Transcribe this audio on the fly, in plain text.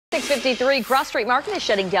6:53, Cross Street Market is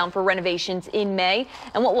shutting down for renovations in May.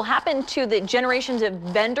 And what will happen to the generations of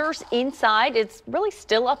vendors inside, it's really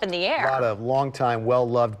still up in the air. A lot of longtime,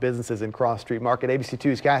 well-loved businesses in Cross Street Market.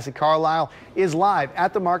 ABC2's Cassie Carlisle is live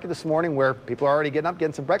at the market this morning where people are already getting up,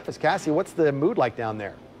 getting some breakfast. Cassie, what's the mood like down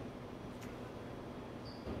there?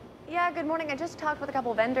 Yeah, good morning. I just talked with a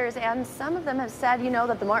couple vendors, and some of them have said,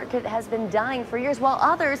 that the market has been dying for years, while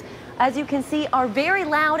others, as you can see, are very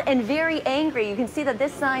loud and very angry. You can see that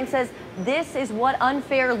this sign says, "This is what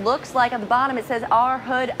unfair looks like." At the bottom, it says, "Our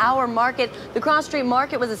hood, our market." The Cross Street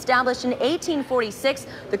Market was established in 1846.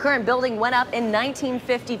 The current building went up in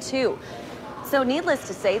 1952. So needless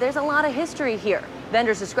to say, there's a lot of history here.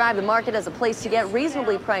 Vendors describe the market as a place to get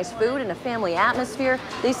reasonably priced food in a family atmosphere.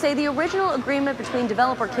 They say the original agreement between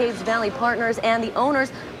developer Caves Valley Partners and the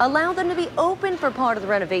owners allowed them to be open for part of the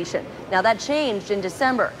renovation. Now that changed in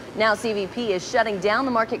December. Now CVP is shutting down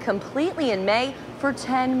the market completely in May for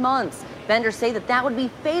 10 months. Vendors say that would be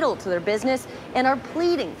fatal to their business and are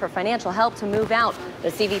pleading for financial help to move out.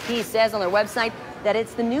 The CVP says on their website that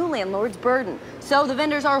it's the new landlord's burden. So the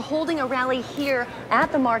vendors are holding a rally here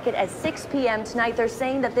at the market at 6 p.m. tonight. They're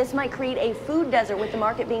saying that this might create a food desert with the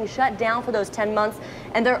market being shut down for those 10 months.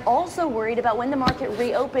 And they're also worried about when the market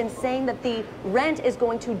reopens, saying that the rent is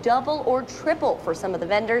going to double or triple for some of the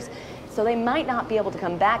vendors. So they might not be able to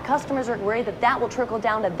come back. Customers are worried that will trickle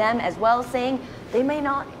down to them as well, saying they may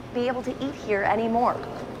not be able to eat here anymore.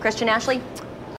 Christian, Ashley.